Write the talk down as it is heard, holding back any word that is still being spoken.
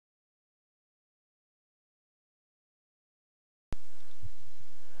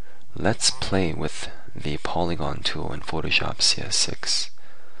Let's play with the Polygon tool in Photoshop CS6.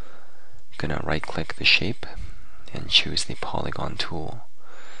 Gonna right click the shape and choose the Polygon tool.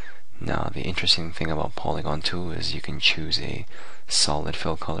 Now the interesting thing about Polygon tool is you can choose a solid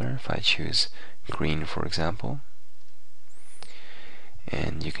fill color. If I choose green, for example,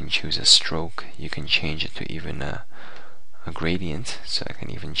 and you can choose a stroke, you can change it to even a gradient. So I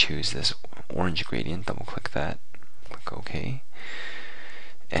can even choose this orange gradient, double click that, click OK,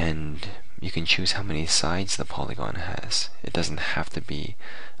 and you can choose how many sides the polygon has. It doesn't have to be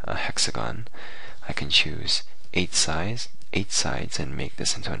a hexagon. I can choose 8 sides and make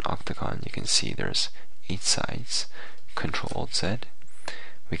this into an octagon. You can see there's 8 sides. Control-Alt-Z.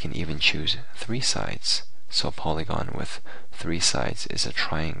 We can even choose 3 sides. So a polygon with 3 sides is a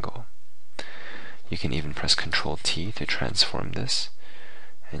triangle. You can even press Control-T to transform this,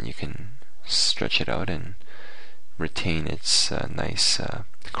 and you can stretch it out and retain its nice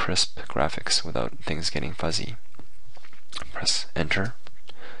crisp graphics without things getting fuzzy. Press Enter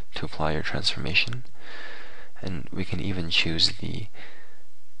to apply your transformation, and we can even choose the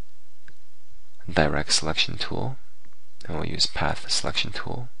direct selection tool, and we'll use path selection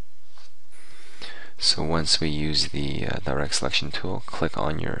tool. So once we use the direct selection tool, click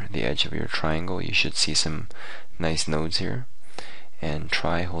on the edge of your triangle. You should see some nice nodes here, and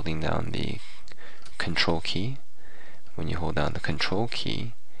try holding down the Control key. When you hold down the Control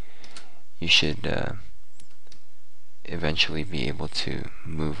key, you should eventually be able to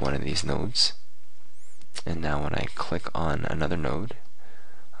move one of these nodes. And now when I click on another node,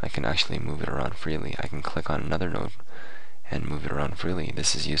 I can actually move it around freely. I can click on another node and move it around freely.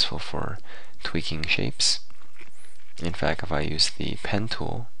 This is useful for tweaking shapes. In fact, if I use the pen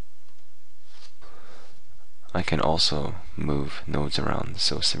tool, I can also move nodes around.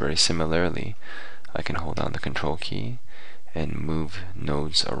 So very similarly, I can hold down the Control key and move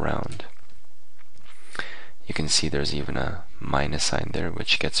nodes around. You can see there's even a minus sign there,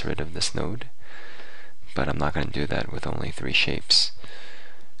 which gets rid of this node, but I'm not going to do that with only 3 shapes.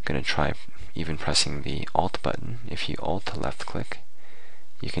 I'm going to try even pressing the Alt button. If you Alt left click,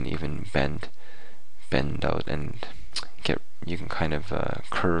 you can even bend out and you can kind of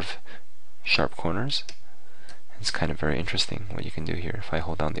curve sharp corners. It's kind of very interesting what you can do here. If I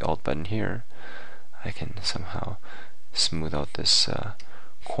hold down the Alt button here, I can somehow smooth out this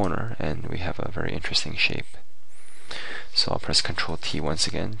corner, and we have a very interesting shape. So I'll press Control-T once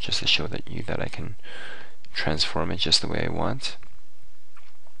again, just to show that I can transform it just the way I want.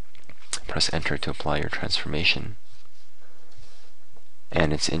 Press Enter to apply your transformation.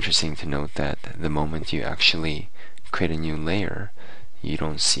 And it's interesting to note that the moment you actually create a new layer, you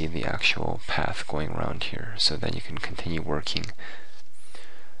don't see the actual path going around here, so then you can continue working.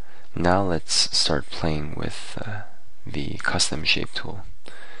 Now let's start playing with the custom shape tool.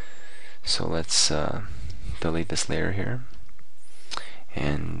 So let's delete this layer here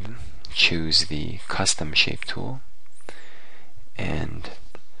and choose the custom shape tool. And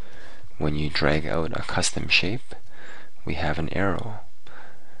when you drag out a custom shape, we have an arrow.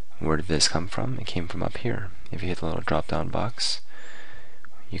 Where did this come from? It came from up here. If you hit the little drop down box,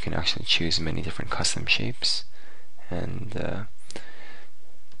 you can actually choose many different custom shapes, and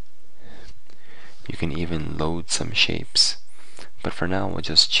you can even load some shapes. But for now, we'll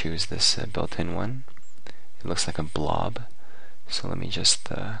just choose this built-in one. It looks like a blob. So let me just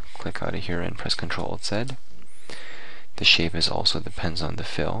click out of here and press Control-Alt-Z. The shape also depends on the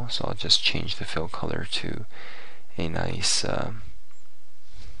fill, so I'll just change the fill color to a nice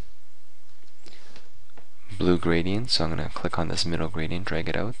blue gradient. So I'm going to click on this middle gradient, drag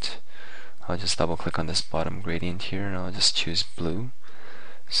it out. I'll just double click on this bottom gradient here, and I'll just choose blue.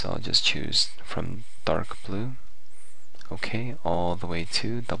 So I'll just choose from dark blue. Okay, all the way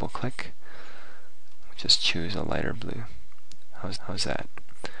to double click. Just choose a lighter blue. How's that?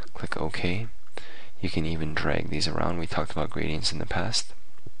 Click OK. You can even drag these around. We talked about gradients in the past.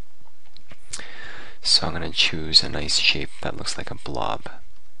 So I'm going to choose a nice shape that looks like a blob.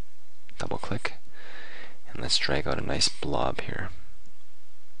 Double click. And let's drag out a nice blob here.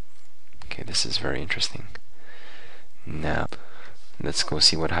 Okay, this is very interesting. Now, let's go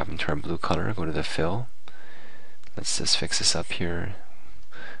see what happened to our blue color. Go to the fill. Let's just fix this up here.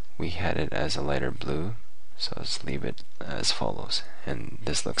 We had it as a lighter blue, so let's leave it as follows. And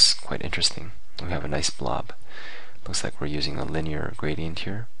this looks quite interesting. We have a nice blob. Looks like we're using a linear gradient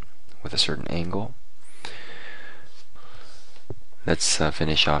here with a certain angle. Let's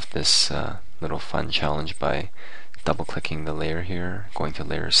finish off this little fun challenge by double clicking the layer here, going to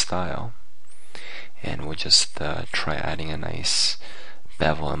layer style, and we'll just try adding a nice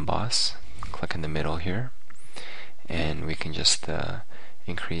bevel emboss. Click in the middle here, and we can just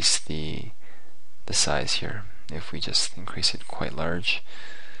increase the size here. If we just increase it quite largely,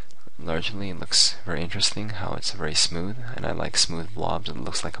 it looks very interesting how it's very smooth, and I like smooth blobs. It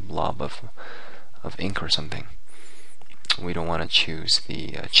looks like a blob of ink or something. We don't want to choose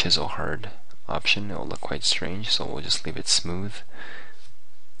the chisel hard option. It will look quite strange, so we'll just leave it smooth.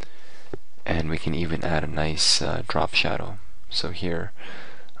 And we can even add a nice drop shadow. So here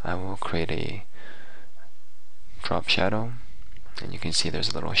I will create a drop shadow, and you can see there's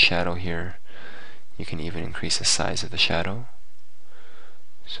a little shadow here. You can even increase the size of the shadow.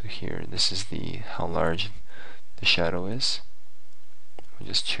 So here, this is how large the shadow is. We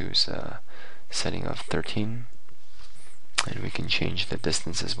just choose a setting of 13, and we can change the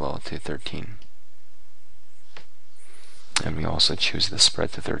distance as well to 13. And we also choose the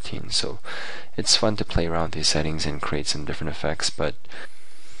spread to 13. So it's fun to play around with these settings and create some different effects, but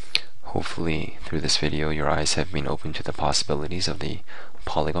hopefully through this video your eyes have been open to the possibilities of the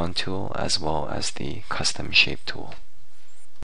Polygon tool as well as the custom shape tool.